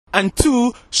and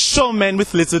 2 showmen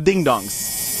with little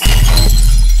ding-dongs.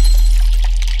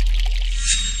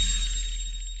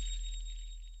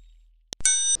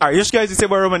 Alright, yes guys, it's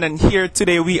Roman, and here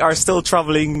today we are still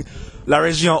traveling La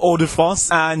Région Hauts de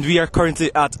France, and we are currently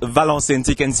at Valenciennes.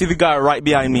 You can see the guy right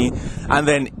behind me, and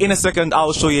then in a second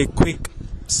I'll show you a quick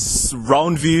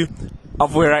round view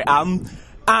of where I am.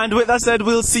 And with that said,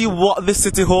 we'll see what this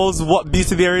city holds, what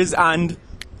beauty there is, and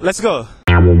let's go.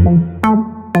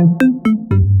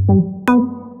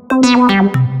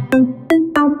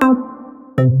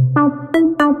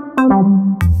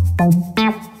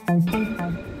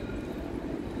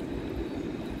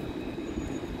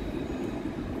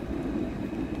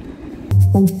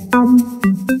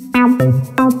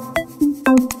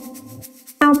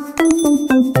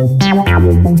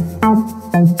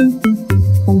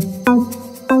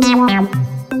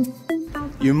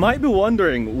 You might be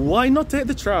wondering, why not take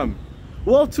the tram?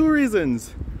 Well, 2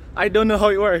 reasons. I don't know how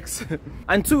it works.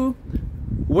 And 2,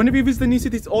 whenever you visit a new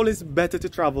city, it's always better to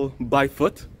travel by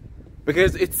foot,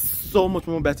 because it's so much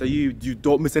more better. You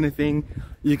don't miss anything.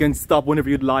 You can stop whenever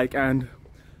you'd like and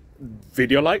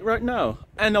video like right now.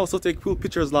 And also take cool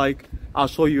pictures like I'll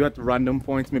show you at random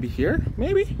points, maybe here,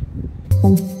 maybe?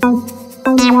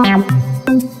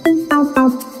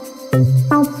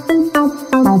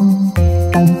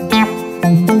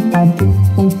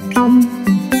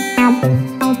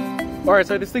 Alright,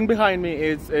 so this thing behind me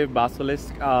is a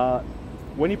basilisk.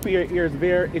 When you put your ears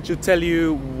there, it should tell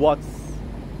you what's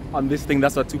on this thing.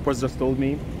 That's what 2 persons just told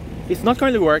me. It's not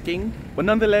currently working, but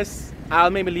nonetheless, I'll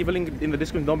maybe leave a link in the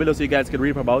description down below so you guys can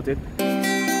read about it.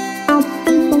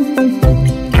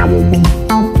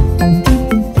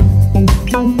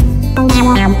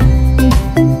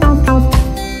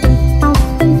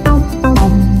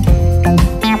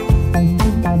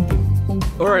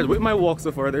 Alright, with my walk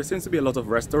so far, there seems to be a lot of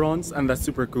restaurants, and that's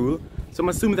super cool. So I'm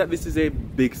assuming that this is a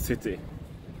big city.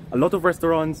 A lot of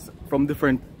restaurants from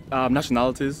different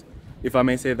nationalities, if I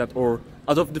may say that, or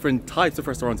a lot of different types of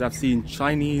restaurants. I've seen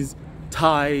Chinese,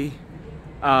 Thai,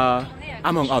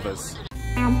 among others.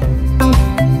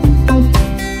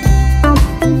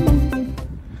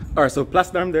 Alright, so Place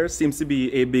d'Armes there seems to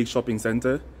be a big shopping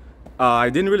center. I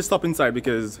didn't really stop inside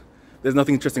because there's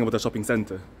nothing interesting about a shopping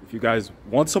center. If you guys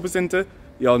want a shopping center,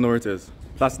 you all know where it is.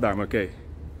 Place d'Armes, okay.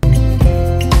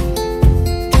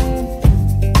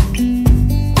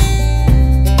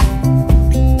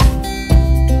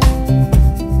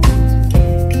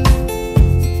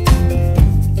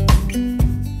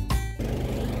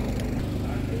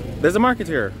 There's a market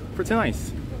here, pretty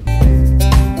nice.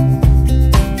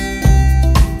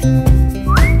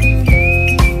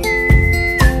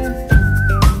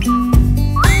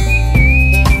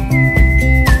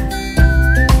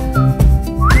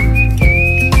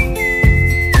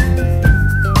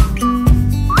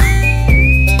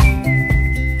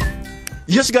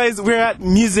 Yes guys, we're at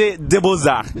Musée des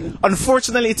Beaux-Arts.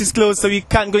 Unfortunately it is closed, so we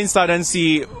can't go inside and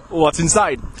see what's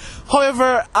inside.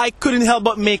 However, I couldn't help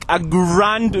but make a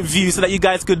grand view so that you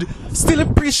guys could still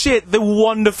appreciate the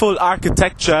wonderful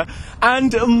architecture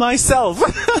and myself.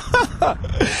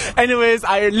 Anyways,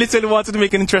 I literally wanted to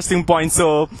make an interesting point.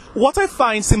 So what I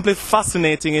find simply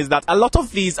fascinating is that a lot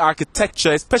of these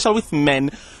architecture, especially with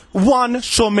men, 1,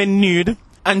 show men nude,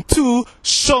 and 2,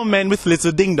 show men with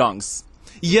little ding-dongs.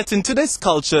 Yet in today's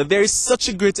culture, there is such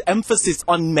a great emphasis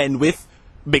on men with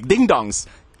big ding-dongs.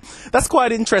 That's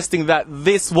quite interesting that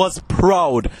this was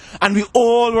proud, and we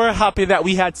all were happy that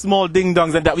we had small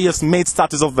ding-dongs and that we just made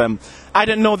status of them. I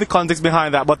don't know the context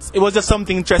behind that, but it was just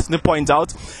something interesting to point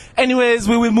out. Anyways,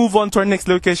 we will move on to our next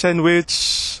location,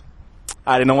 which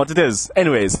I don't know what it is.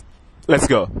 Anyways, let's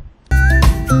go.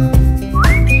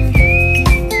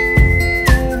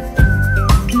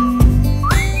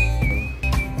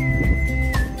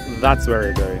 That's where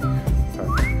we're going.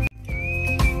 Perfect.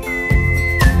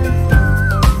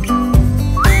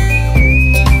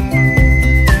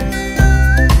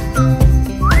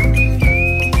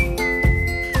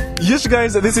 Yes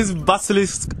guys, this is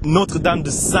Basilisk Notre Dame de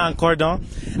Saint-Cordon,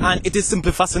 and it is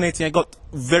simply fascinating. I got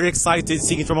very excited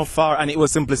seeing it from afar, and it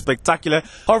was simply spectacular.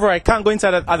 However, I can't go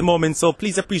inside at the moment, so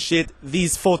please appreciate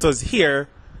these photos here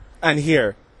and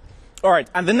here. Alright,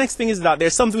 and the next thing is that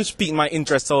there's something which piqued my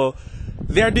interest. So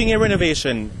they are doing a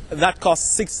renovation that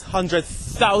costs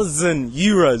 600,000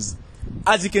 euros,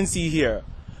 as you can see here.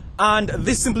 And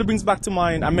this simply brings back to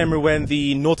mind a memory when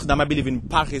the Notre Dame, I believe in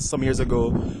Paris some years ago,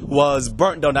 was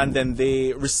burnt down, and then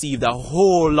they received a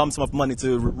whole lump sum of money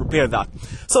to repair that.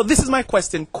 So this is my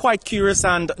question, quite curious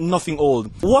and nothing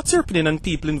old. What's your opinion on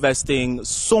people investing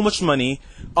so much money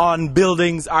on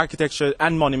buildings, architecture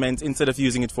and monuments instead of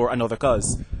using it for another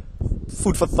cause?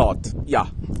 food for thought. Yeah.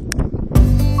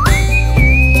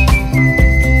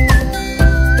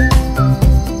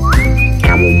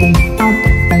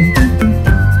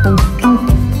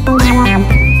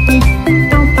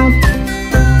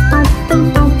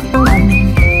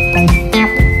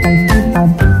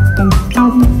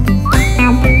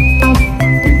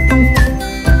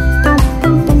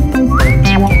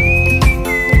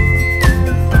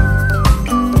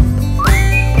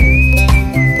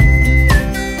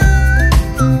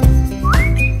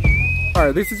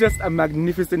 This is just a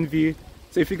magnificent view.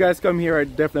 So if you guys come here, I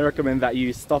definitely recommend that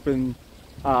you stop in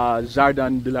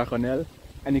Jardin de la Ronelle,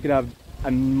 and you can have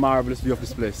a marvelous view of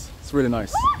this place. It's really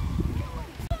nice.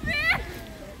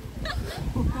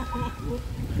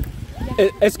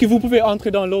 Est-ce que vous pouvez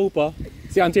entrer dans l'eau ou pas?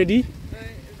 C'est interdit?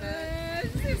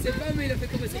 Je sais pas, mais il a fait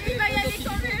tomber son téléphone. Il va y aller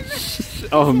quand même.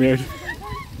 Oh merde.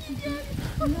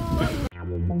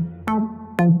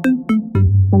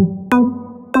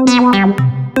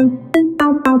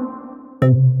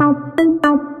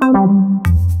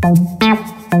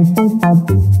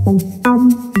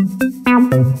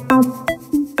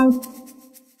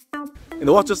 In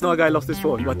the watch just now, a guy lost his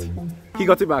phone, but he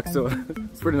got it back, so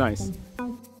it's pretty nice.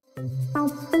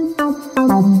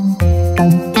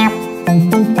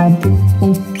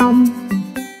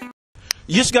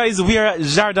 Yes guys, we are at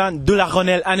Jardin de la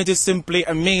Ronelle and it is simply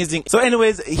amazing. So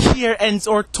anyways, here ends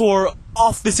our tour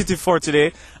of the city for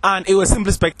today, and it was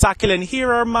simply spectacular, and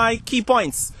here are my key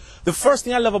points. The first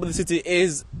thing I love about the city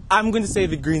is, I'm going to say,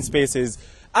 the green spaces.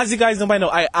 As you guys know by now,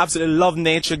 I absolutely love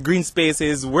nature, green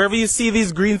spaces. Wherever you see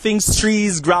these green things,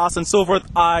 trees, grass and so forth,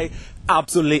 I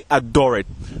absolutely adore it.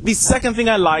 The second thing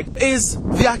I like is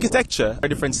the architecture. There are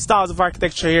different styles of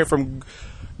architecture here, from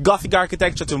Gothic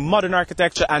architecture to modern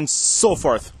architecture and so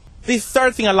forth. The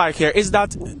third thing I like here is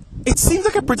that it seems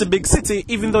like a pretty big city,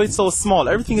 even though it's so small.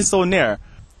 Everything is so near.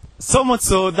 So much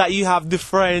so that you have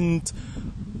different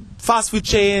fast food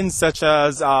chains such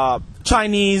as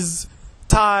Chinese,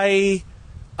 Thai,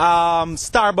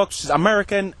 Starbucks, which is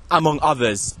American, among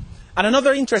others. And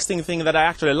another interesting thing that I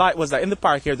actually liked was that in the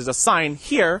park here, there's a sign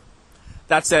here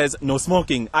that says no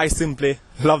smoking. I simply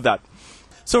love that.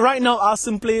 So right now, I'll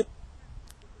simply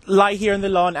lie here on the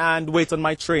lawn and wait on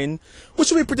my train,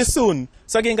 which will be pretty soon.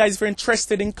 So again guys, if you're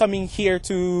interested in coming here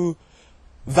to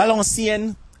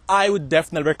Valenciennes, I would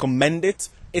definitely recommend it.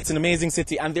 It's an amazing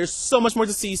city and there's so much more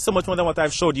to see, so much more than what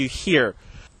I've showed you here.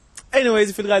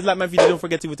 Anyways, if you guys like my video, don't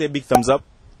forget to give it a big thumbs up.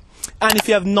 And if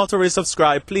you have not already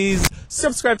subscribed, please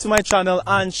subscribe to my channel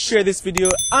and share this video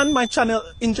and my channel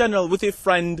in general with a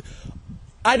friend.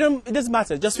 It doesn't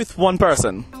matter, just with one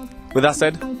person. With that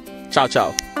said, ciao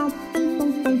ciao.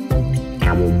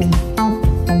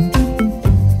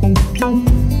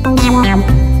 Wow.